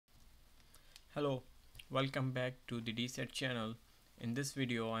Hello, welcome back to the DSSAT channel. In this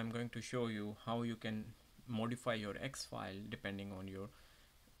video I'm going to show you how you can modify your X file depending on your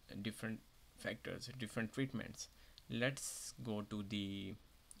different factors, different treatments. Let's go to the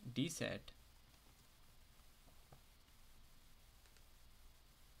DSSAT.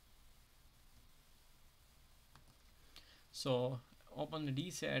 So open the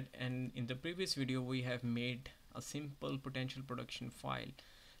DSSAT, and in the previous video we have made a simple potential production file.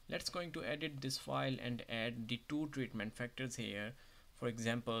 Let's going to edit this file and add the two treatment factors here. For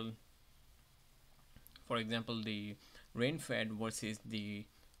example, the rain fed versus the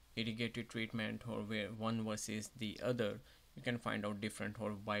irrigated treatment, or where one versus the other. You can find out different,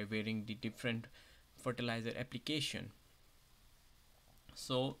 or by varying the different fertilizer application.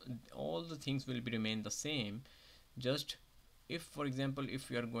 So all the things will be remain the same. Just if, for example, if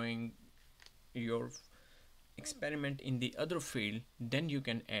you are going your experiment in the other field, then you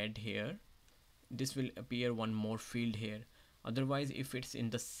can add here. This will appear one more field here. Otherwise, if it's in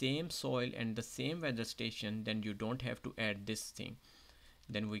the same soil and the same weather station, then you don't have to add this thing.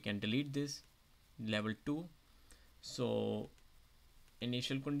 Then we can delete this level 2. So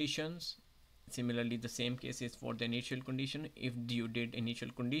initial conditions, similarly the same case is for the initial condition. If you did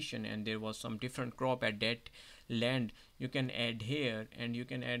initial condition and there was some different crop at that land, you can add here, and you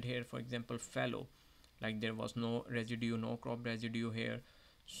can add here, for example, fallow, like there was no residue, no crop residue here.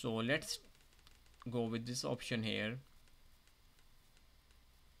 So let's go with this option here.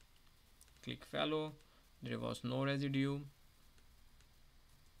 Click fallow, there was no residue,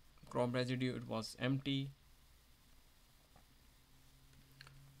 crop residue, it was empty.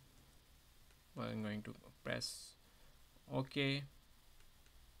 I'm going to press OK.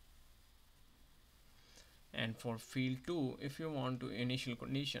 And for field 2, if you want to initial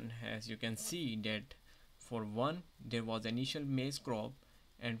condition, as you can see that for 1 there was initial maize crop,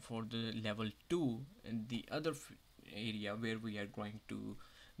 and for the level 2 in the other area where we are going to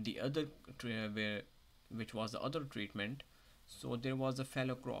the other which was the other treatment, so there was a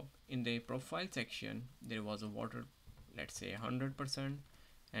fallow crop. In the profile section there was a water, let's say 100%,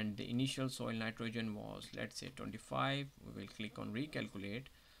 and the initial soil nitrogen was, let's say, 25. We will click on recalculate,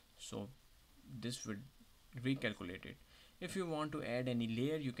 so this would recalculate it. If you want to add any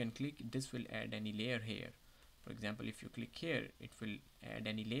layer, you can click, this will add any layer here. For example, if you click here, it will add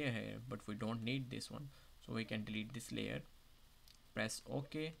any layer here, but we don't need this one, so we can delete this layer. Press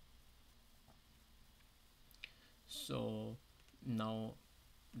OK. So now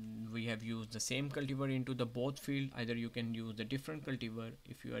we have used the same cultivar into the both field. Either you can use the different cultivar.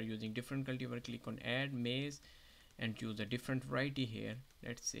 If you are using different cultivar, click on add maize and choose a different variety here.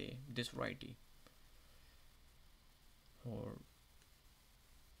 Let's say this variety, or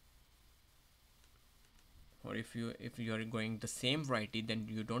if you are going the same variety, then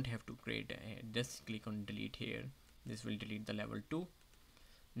you don't have to create just click on delete here. This will delete the level 2.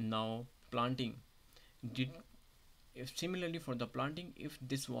 Now planting, if similarly for the planting, if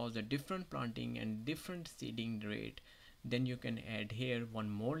this was a different planting and different seeding rate, then you can add here one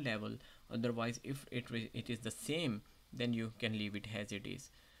more level. Otherwise, if it is the same, then you can leave it as it is.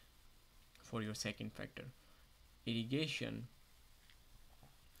 For your second factor, irrigation,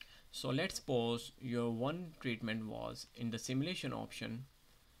 so let's suppose your one treatment was in the simulation option.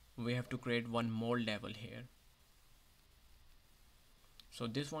 We have to create one more level here. So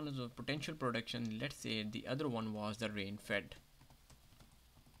this one is a potential production. Let's say the other one was the rain fed.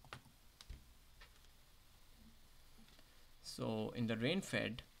 So in the rain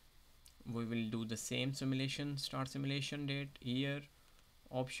fed, we will do the same simulation, start simulation date, year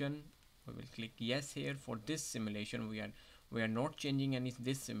option. We will click yes here. For this simulation, we are not changing any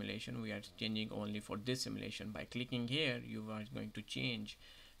this simulation, we are changing only for this simulation. By clicking here, you are going to change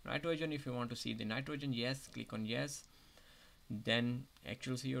nitrogen. If you want to see the nitrogen, yes, click on yes. Then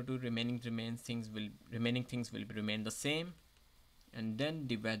actual CO2, remaining things will remain the same. And then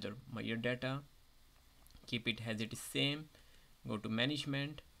the weather, measure data, keep it as it is same. Go to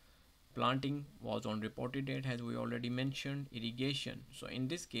management. Planting was on reported date, as we already mentioned. Irrigation, so in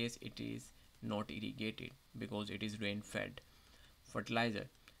this case it is not irrigated because it is rain fed. Fertilizer,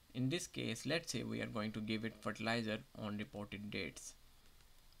 in this case, let's say we are going to give it fertilizer on reported dates.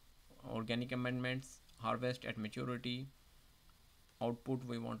 Organic amendments, harvest at maturity. Output,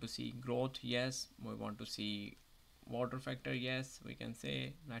 we want to see growth, yes. We want to see water factor, yes. We can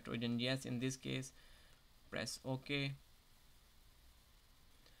say nitrogen, yes. In this case, press OK.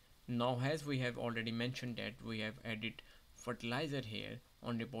 Now, as we have already mentioned that we have added fertilizer here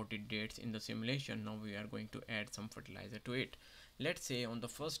on reported dates in the simulation, now we are going to add some fertilizer to it. Let's say on the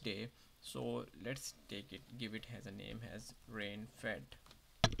first day, so let's take it, give it as a name as rain fed.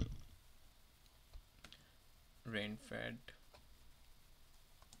 rain fed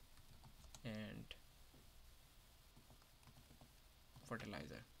and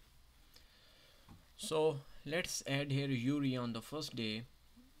fertilizer. So let's add here urea on the first day.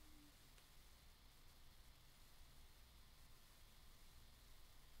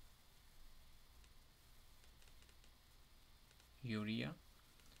 Urea,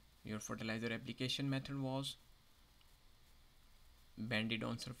 your fertilizer application method was banded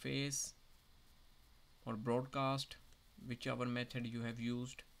on surface or broadcast, whichever method you have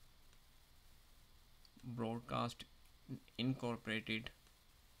used. Broadcast incorporated.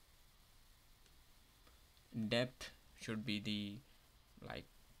 Depth should be the like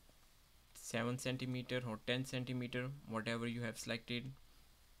 7 centimeter or 10 centimeter, whatever you have selected.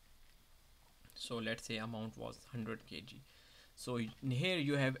 So let's say amount was 100 kg. So here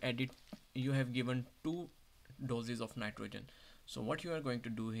you have given 2 doses of nitrogen. So what you are going to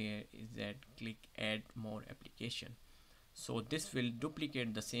do here is that click add more application. So this will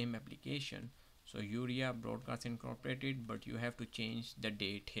duplicate the same application. So urea broadcast incorporated, but you have to change the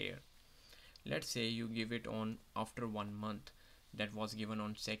date here. Let's say you give it on after 1 month. That was given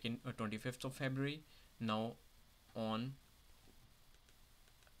on 25th of February. Now on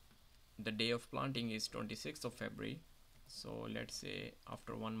the day of planting is 26th of February. So let's say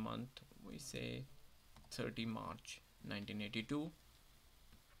after 1 month we say 30 March 1982,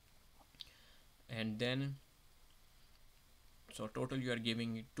 and then so total you are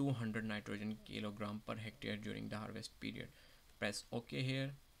giving 200 nitrogen kilogram per hectare during the harvest period. Press OK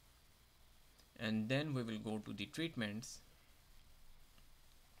here, and then we will go to the treatments.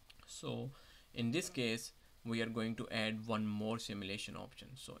 So in this case we are going to add one more simulation option.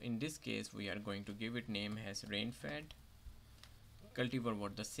 So in this case we are going to give it name as rain fed. Cultivar were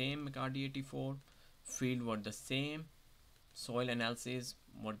the same, McCarty 84. Field were the same. Soil analysis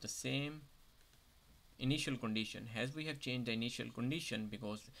were the same. Initial condition, as we have changed the initial condition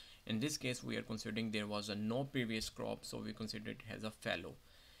because in this case we are considering there was a no previous crop, so we consider it as a fallow.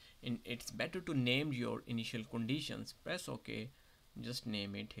 It's better to name your initial conditions. Press OK, just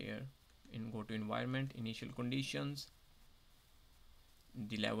name it here, and go to environment, initial conditions,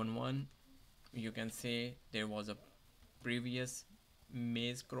 the 11.1. You can say there was a previous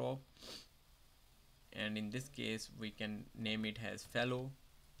maize crop, and in this case we can name it as fallow.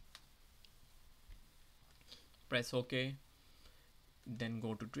 Press OK, then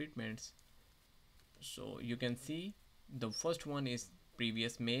go to treatments. So you can see the first one is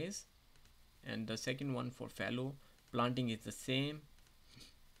previous maize and the second one for fallow. Planting is the same.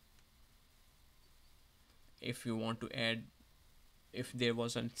 If you want to add, if there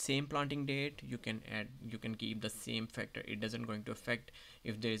was a same planting date, you can add, you can keep the same factor. It doesn't going to affect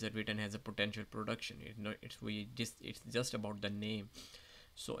if there is a written as a potential production. It's just about the name.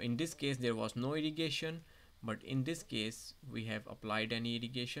 So in this case there was no irrigation, but in this case we have applied any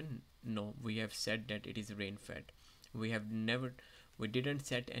irrigation. No, we have said that it is rain fed. We didn't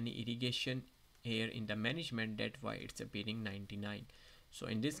set any irrigation here in the management. That's why it's appearing 99. So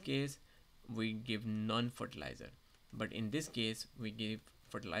in this case we give none fertilizer, but in this case we give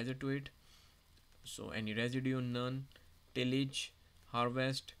fertilizer to it. So any residue, none. Tillage,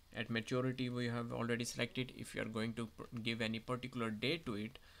 harvest, at maturity we have already selected. If you are going to give any particular date to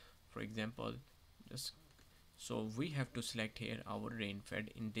it, for example, just so we have to select here our rain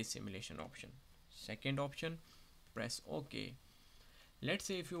fed in this simulation option. Second option, press OK. Let's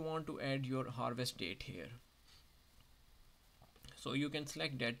say if you want to add your harvest date here, so you can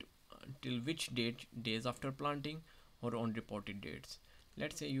select that till which date, days after planting or on reported dates.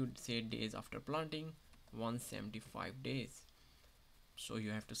 Let's say you say days after planting, 175 days. So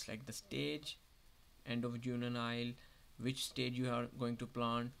you have to select the stage, end of juvenile, which stage you are going to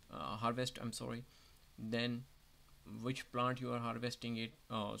plant, harvest, I'm sorry, then which plant you are harvesting it,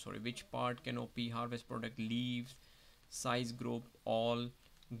 which part, canopy, harvest product, leaves, size group, all.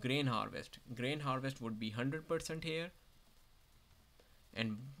 Grain harvest would be 100% here,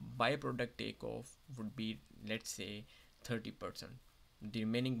 and byproduct takeoff would be, let's say, 30%. The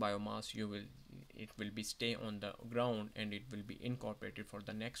remaining biomass it will be stay on the ground and it will be incorporated for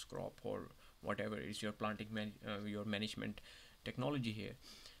the next crop or whatever is your planting your management technology here.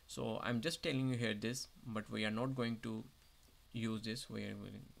 So I'm just telling you here this, but we are not going to use this. We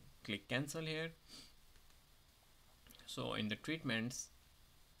will click cancel here. So in the treatments,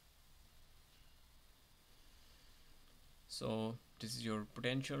 so this is your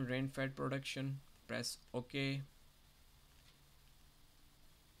potential rain fed production. Press OK.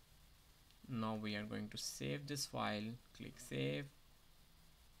 Now we are going to save this file. Click save,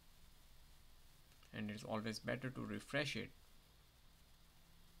 and it's always better to refresh it.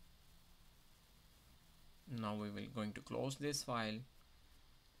 Now now we will going to close this file,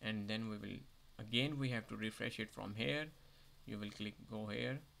 and then we have to refresh it from here. You will go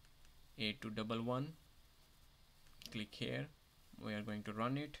here, 8211, click here. We are going to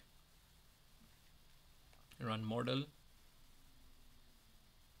run it, run model,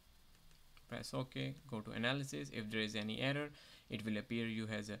 press OK, go to analysis. If there is any error, it will appear you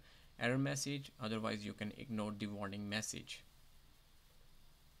has a error message, otherwise you can ignore the warning message.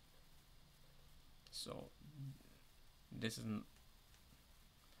 So this is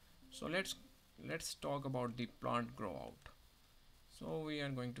let's talk about the plant grow out. So we are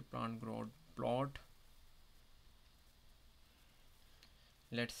going to plant grow out plot.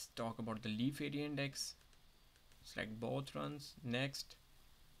 Let's talk about the leaf area index. Select both runs, next.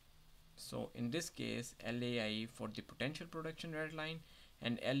 So in this case, LAI for the potential production red line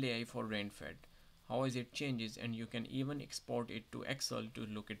and LAI for rain fed. How is it changes, and you can even export it to Excel to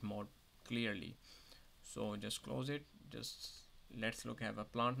look it more clearly. So just close it. Just let's have a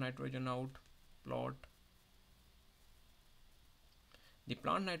plant nitrogen out plot. The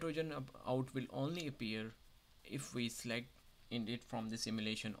plant nitrogen out will only appear if we select it from the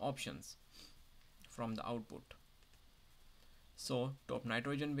simulation options from the output. So top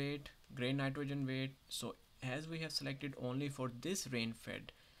nitrogen weight, grain nitrogen weight. So as we have selected only for this rain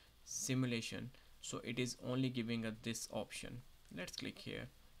fed simulation, so it is only giving us this option. Let's click here,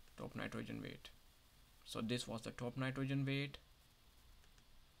 top nitrogen weight. So this was the top nitrogen weight.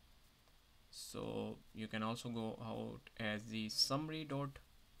 So you can also go out as the summary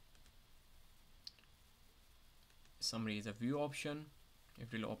is a view option.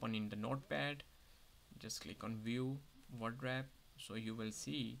 It will open in the notepad. Just click on view word wrap. So you will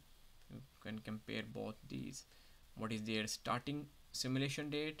see, you can compare both these. What is their starting simulation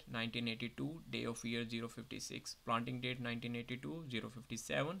date? 1982, day of year 056, planting date 1982,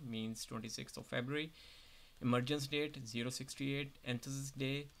 057 means 26th of February, emergence date 068, anthesis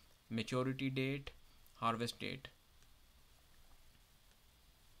day, maturity date, harvest date.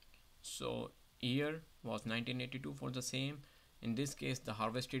 So year was 1982 for the same. In this case, the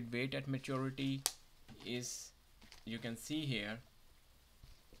harvested weight at maturity is, you can see here,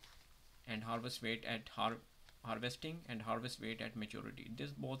 and harvest weight at harvesting and harvest weight at maturity.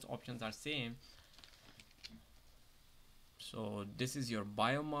 This both options are same. So this is your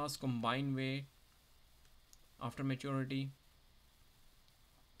biomass combined weight after maturity.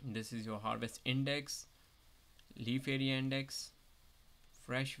 This is your harvest index, leaf area index,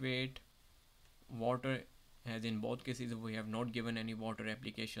 fresh weight, water, as in both cases we have not given any water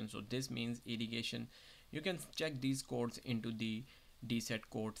application, so this means irrigation. You can check these codes into the DSSAT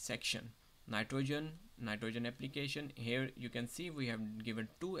code section. Nitrogen application, here you can see we have given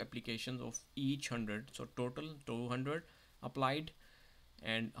 2 applications of each 100, so total 200 applied.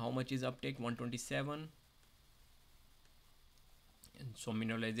 And how much is uptake? 127. And so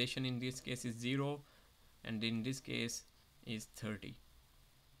mineralization in this case is 0, and in this case is 30.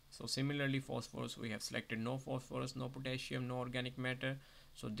 So similarly, phosphorus, we have selected no phosphorus, no potassium, no organic matter,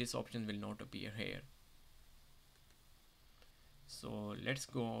 so this option will not appear here. So let's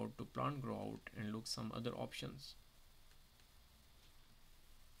go out to plant grow out and look some other options.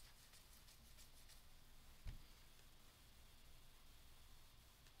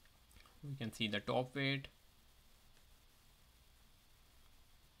 We can see the top weight,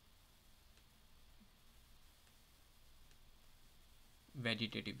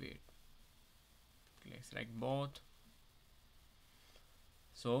 vegetative weight. Let's select both.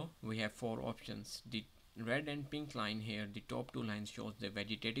 So we have 4 options. The red and pink line here, the top 2 lines shows the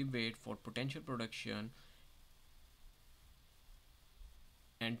vegetative weight for potential production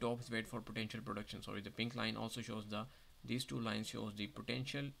and tops weight for potential production. Sorry, the pink line also shows these 2 lines shows the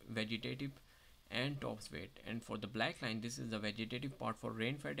potential vegetative and tops weight, and for the black line, this is the vegetative part for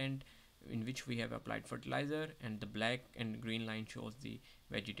rain fed and in which we have applied fertilizer, and the black and green line shows the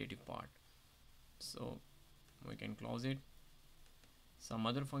vegetative part. So we can close it. Some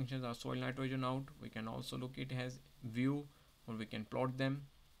other functions are soil nitrogen out. We can also look it as view, or we can plot them.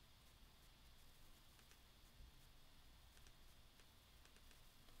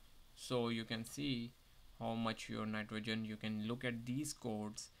 So you can see how much your nitrogen, you can look at these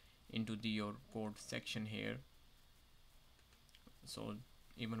codes into your code section here. So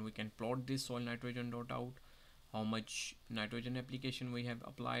even we can plot this soil nitrogen dot out, how much nitrogen application we have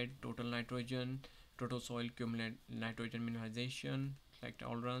applied, total nitrogen, total soil cumulative nitrogen mineralization, select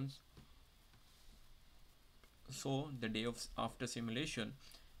all runs. So the day after simulation,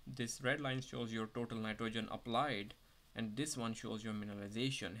 this red line shows your total nitrogen applied, and this one shows your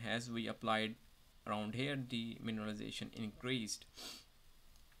mineralization. As we applied around here, the mineralization increased.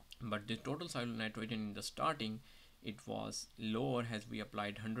 but the total soil nitrogen in the starting, it was lower as we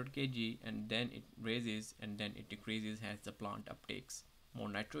applied 100 kg, and then it raises and then it decreases as the plant uptakes more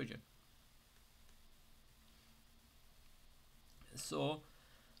nitrogen. So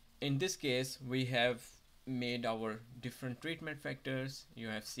in this case we have made our different treatment factors you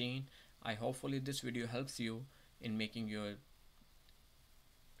have seen. I hopefully this video helps you in making your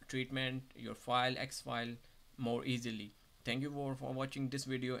treatment, your file, X file more easily. Thank you for watching this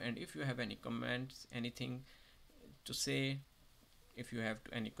video, and if you have any comments, anything to say, if you have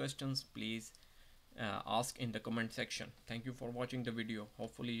any questions, please ask in the comment section. Thank you for watching the video.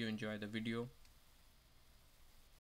 Hopefully you enjoy the video.